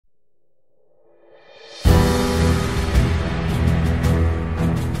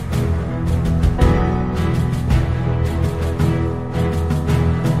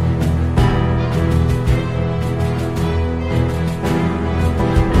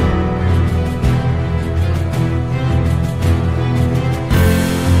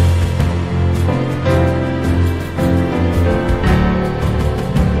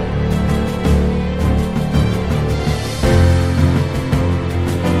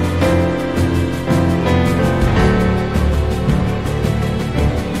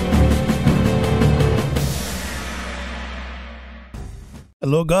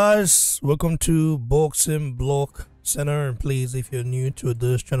Hello guys, welcome to Boxing Block Center, and please, if you're new to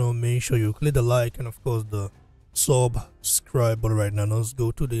this channel, make sure you click the like and of course the subscribe button right now. Now let's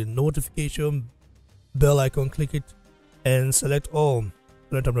go to the notification bell icon, click it and select all.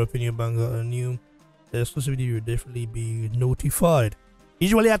 Let them opinion banger a new exclusive video, you'll definitely be notified.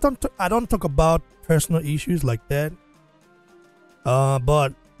 Usually I don't talk about personal issues like that,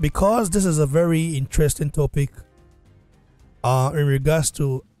 but because this is a very interesting topic in regards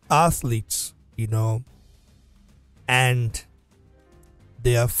to athletes, and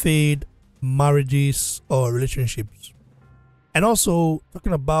their failed marriages or relationships, and also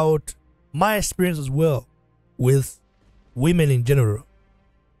talking about my experience as well with women in general.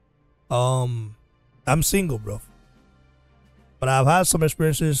 I'm single, bro, but I've had some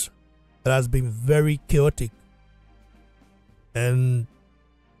experiences that has been very chaotic, and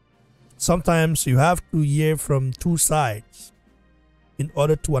sometimes you have to hear from two sides in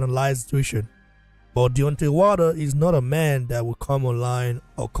order to analyze the situation. But Deontay Wilder is not a man that will come online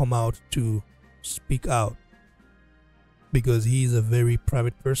or come out to speak out, because he is a very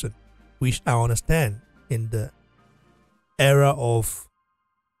private person, which I understand in the era of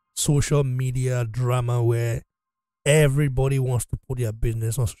social media drama where everybody wants to put their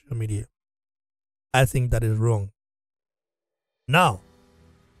business on social media. I think that is wrong. Now,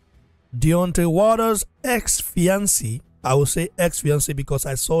 Deontay Wilder's ex-fiancé, I will say ex-fiancé because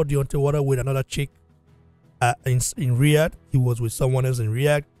I saw Deontay Wilder with another chick in Riyadh. He was with someone else in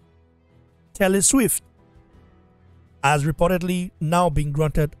Riyadh. Taylor Swift has reportedly now been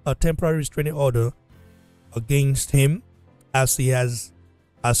granted a temporary restraining order against him, as she has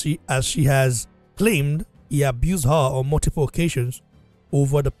claimed he abused her on multiple occasions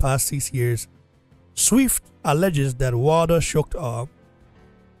over the past 6 years. Swift alleges that Wilder shocked her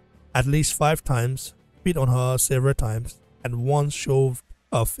at least 5 times, spit on her several times, and once shoved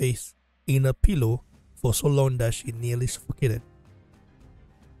her face in a pillow for so long that she nearly suffocated.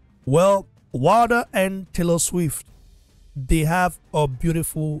 Well, Wilder and Taylor Swift, they have a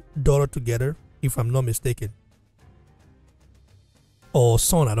beautiful daughter together, if I'm not mistaken. Or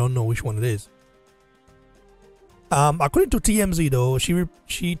son, I don't know which one it is. According to TMZ though,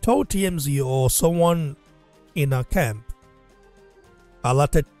 she told TMZ or someone in her camp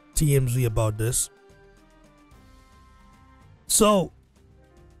alerted TMZ about this. So,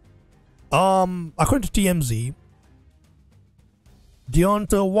 according to TMZ,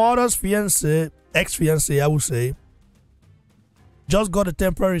 Deontay Wilder's ex-fiancé, I would say, just got a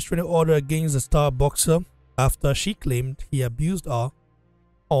temporary restraining order against the star boxer after she claimed he abused her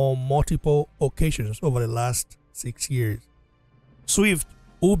on multiple occasions over the last 6 years. Swift,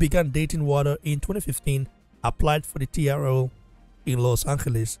 who began dating Wilder in 2015, applied for the TRO in Los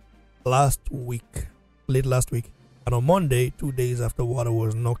Angeles late last week, and on Monday, 2 days after Wilder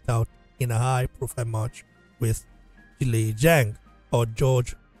was knocked out in a high-profile match with Zhang, or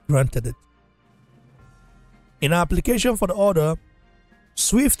George, granted it. In her application for the order,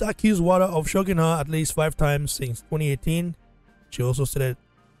 Swift accused Wilder of choking her at least 5 times since 2018. She also said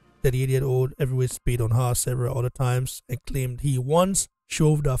that the 38-year-old heavyweight spit on her several other times and claimed he once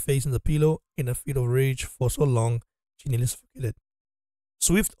shoved her face in the pillow in a fit of rage for so long she nearly suffocated.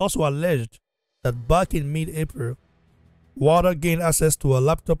 Swift also alleged that back in mid-April, Wilder gained access to her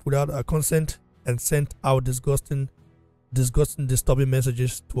laptop without her consent and sent out disgusting, disturbing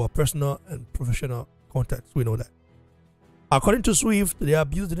messages to her personal and professional contacts. We know that. According to Swift, the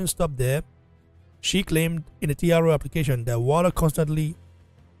abuse didn't stop there. She claimed in a TRO application that Wilder constantly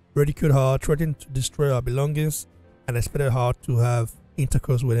ridiculed her, threatened to destroy her belongings, and expected her to have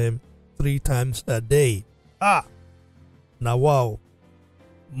intercourse with him 3 times a day. Now wow.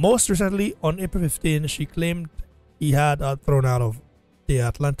 Most recently, on April 15, she claimed he had her thrown out of the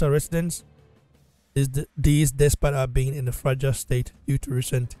Atlanta residence. This despite her being in a fragile state due to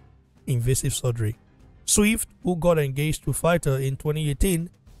recent invasive surgery. Swift, who got engaged to fighter in 2018,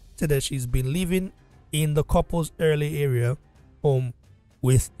 said that she's been living in the couple's early area home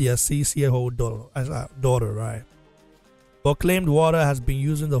with their 6-year-old daughter, right? But claimed Wilder has been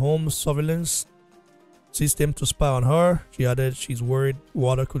using the home's surveillance system to spy on her. She added she's worried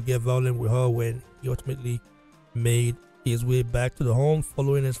Wilder could get violent with her when he ultimately made his way back to the home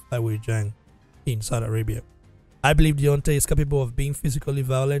following his fight with Zhang in Saudi Arabia. I believe Deontay is capable of being physically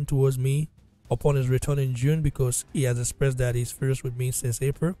violent towards me upon his return in June, because he has expressed that he's furious with me since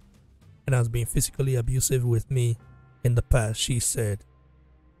April and has been physically abusive with me in the past, she said.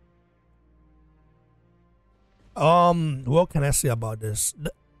 What can I say about this?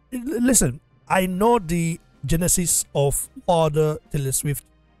 Listen, I know the genesis of Wilder Taylor Swift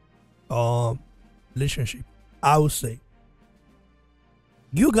relationship. I would say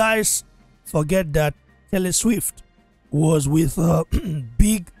You guys forget that Taylor Swift was with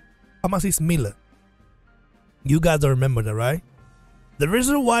big pharmacist Miller. You guys don't remember that, right? The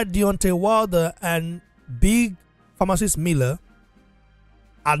reason why Deontay Wilder and big pharmacist Miller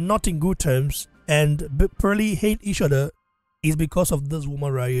are not in good terms and probably hate each other is because of this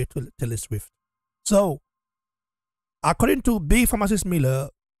woman right here, Taylor Swift. So, according to big pharmacist Miller,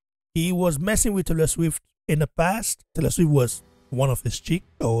 he was messing with Taylor Swift in the past. Taylor Swift was one of his chick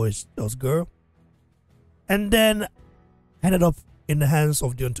or his girl, and then ended up in the hands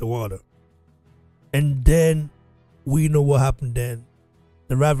of Deontay Wilder. And then we know what happened then.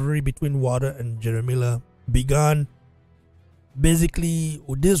 The rivalry between Wilder and Jerry Miller began. Basically,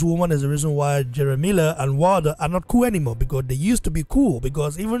 this woman is the reason why Jerry Miller and Wilder are not cool anymore, because they used to be cool,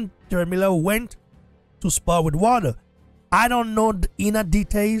 because even Jerry Miller went to spar with Wilder. I don't know the inner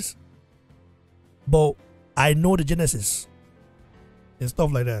details, but I know the genesis and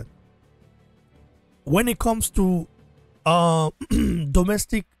stuff like that. When it comes to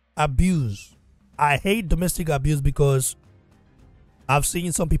domestic abuse, I hate domestic abuse because I've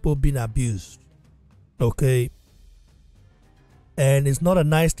seen some people being abused. Okay. And it's not a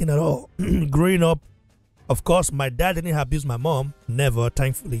nice thing at all. Growing up, of course, my dad didn't abuse my mom. Never,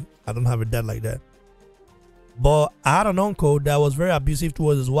 thankfully. I don't have a dad like that. But I had an uncle that was very abusive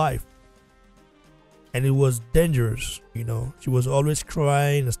towards his wife. And it was dangerous, you know. She was always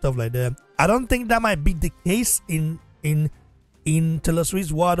crying and stuff like that. I don't think that might be the case in Taylor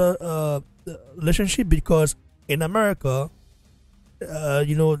Swift's Wilder relationship, because in America,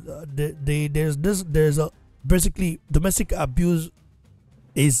 you know, there's a basically domestic abuse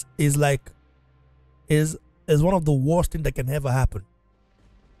is one of the worst things that can ever happen.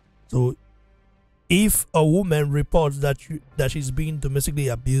 So if a woman reports that she's being domestically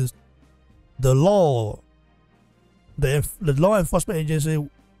abused, the law enforcement agency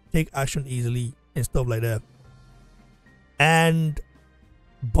take action easily and stuff like that.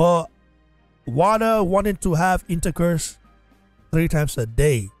 But Wilder wanting to have intercourse 3 times a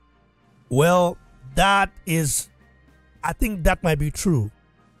day, well, I think that might be true.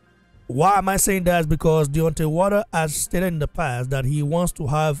 Why am I saying that? Is because Deontay Wilder has stated in the past that he wants to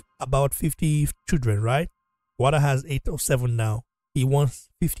have about 50 children, right? Wilder has 8 or 7 now. He wants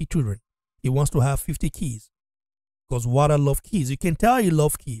 50 children. He wants to have 50 kids. Because Wilder loves kids. You can tell he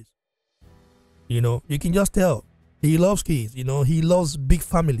loves kids. You know, you can just tell. He loves kids. You know, he loves big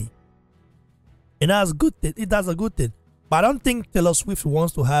family. And that's a good thing. That's a good thing. But I don't think Taylor Swift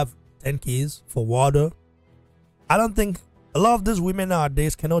wants to have 10 kids for Wilder. I don't think a lot of these women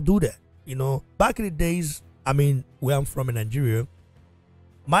nowadays cannot do that. You know, back in the days, I mean, where I'm from in Nigeria,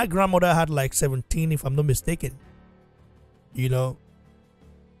 my grandmother had like 17, if I'm not mistaken. You know,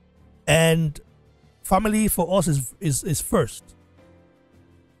 and family for us is first.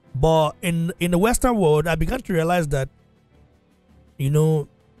 But in the Western world, I began to realize that, you know,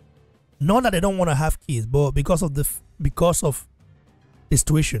 not that they don't want to have kids, but because of the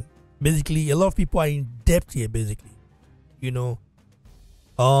situation. Basically, a lot of people are in debt here. Basically, you know,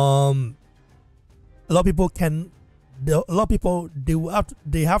 a lot of people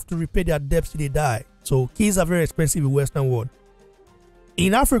they have to repay their debts till they die. So kids are very expensive in Western world.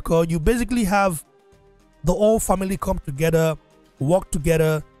 In Africa, you basically have the whole family come together, work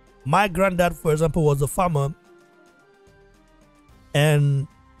together. My granddad, for example, was a farmer, and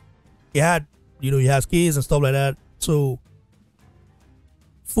he has kids and stuff like that. So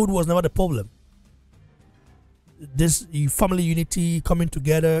food was never the problem. This family unity, coming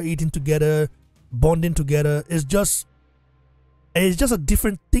together, eating together, bonding together, it's just a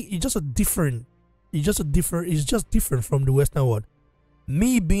different thing. It's just different from the Western world.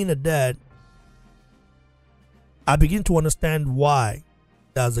 Me being a dad, I begin to understand why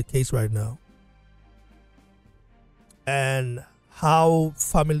that's the case right now, and how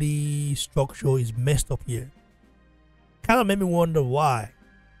family structure is messed up here. Kind of made me wonder why.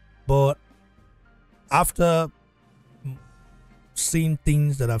 But after seeing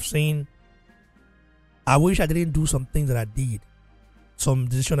things that I've seen, I wish I didn't do some things that I did, some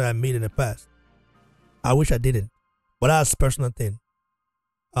decision that I made in the past. I wish I didn't, but that's a personal thing.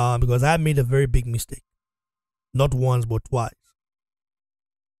 Because I made a very big mistake, not once but twice.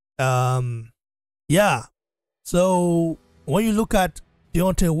 Yeah. So when you look at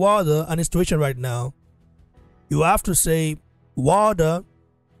Deontay Wilder and his situation right now, you have to say Wilder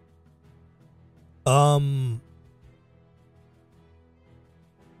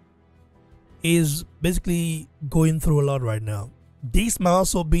is basically going through a lot right now. This might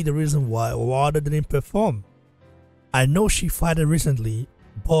also be the reason why Wilder didn't perform. I know she fought recently,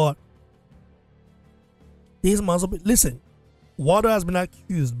 but this might also be. Listen, Water has been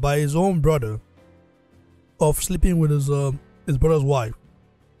accused by his own brother of sleeping with his brother's wife.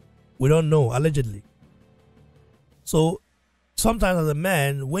 We don't know, allegedly. So sometimes as a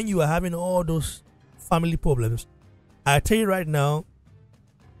man, when you are having all those family problems, I tell you right now,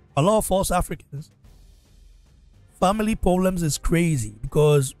 a lot of us Africans, family problems is crazy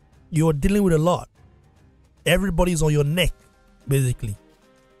because you're dealing with a lot. Everybody's on your neck, basically.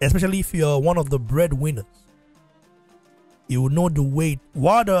 Especially if you're one of the breadwinners. You will know the weight.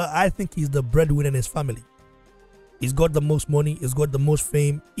 Water, I think, he's the breadwinner in his family. He's got the most money. He's got the most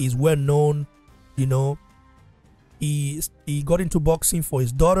fame. He's well known. You know, he got into boxing for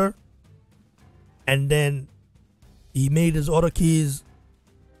his daughter. And then he made his other kids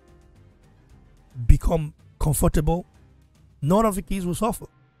become comfortable. None of the kids will suffer.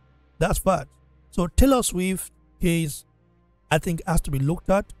 That's fact. So Taylor Swift case, I think, has to be looked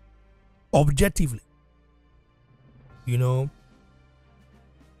at objectively. You know,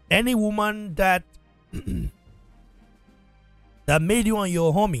 any woman that that made you on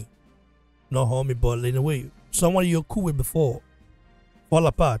your homie, not homie, but in a way, someone you're cool with before, fall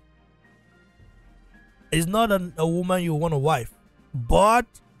apart, is not a woman you want a wife. But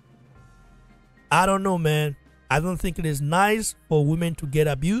I don't know, man. I don't think it is nice for women to get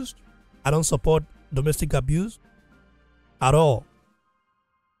abused. I don't support domestic abuse at all.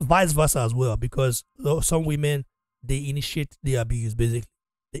 Vice versa as well, because some women, they initiate the abuse. Basically,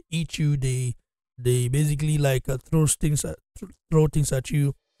 they eat you. They basically like throw things at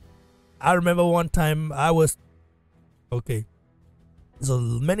you. I remember one time I was okay. So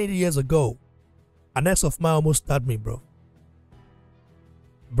many years ago, an ex of mine almost stabbed me, bro.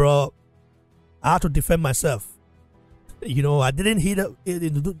 I had to defend myself. You know, I didn't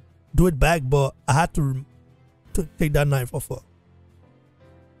do it back, but I had to take that knife off her.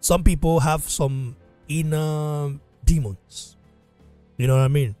 Some people have some inner demons. You know what I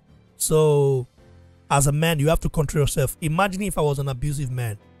mean? So, as a man, you have to control yourself. Imagine if I was an abusive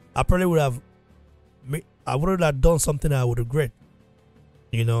man. I probably would have done something I would regret.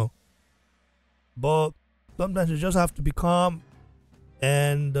 You know? But sometimes you just have to be calm.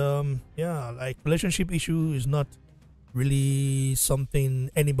 And, yeah, like relationship issue is not really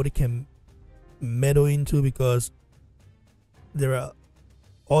something anybody can meddle into because there are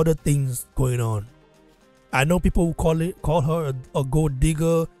other things going on. I know people who call her a gold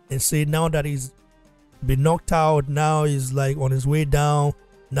digger and say now that he's been knocked out, now he's like on his way down,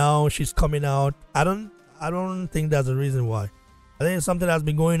 now she's coming out. I don't think that's the reason why. I think it's something that's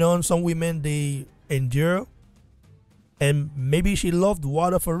been going on. Some women, they endure, and maybe she loved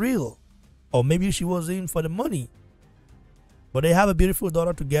Water for real, or maybe she was in for the money. But they have a beautiful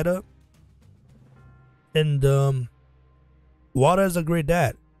daughter together, and Water is a great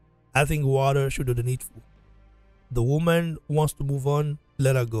dad. I think Water should do the needful. The woman wants to move on,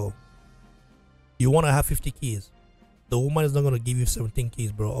 let her go. You want to have 50 kids. The woman is not going to give you 17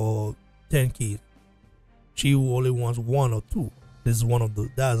 kids, bro, or 10 kids. She only wants 1 or 2.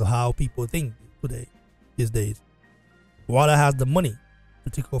 That's how people think today, these days. Water has the money to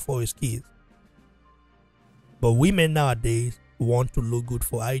take care of all his kids. But women nowadays want to look good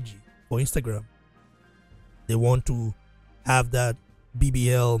for IG, for Instagram. They want to have that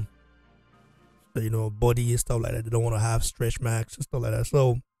BBL, you know, body and stuff like that. They don't want to have stretch marks and stuff like that.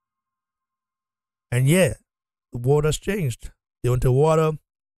 So, and yeah, the world has changed. Deontay Wilder,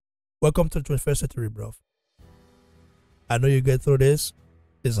 welcome to the 21st century, bro. I know you get through this.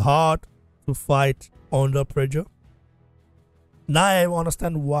 It's hard to fight under pressure. Now I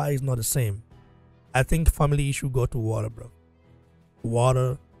understand why it's not the same. I think family issue got to Water, bro.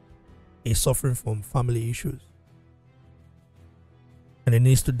 Water is suffering from family issues, and it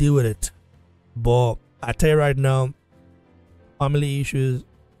needs to deal with it. But I tell you right now, family issues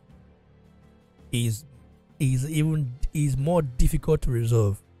is more difficult to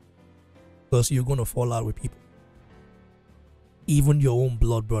resolve because you're gonna fall out with people, even your own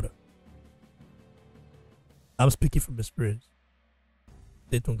blood brother. I'm speaking from experience.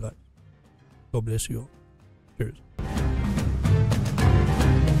 Stay tuned, guys. God bless you all. Cheers.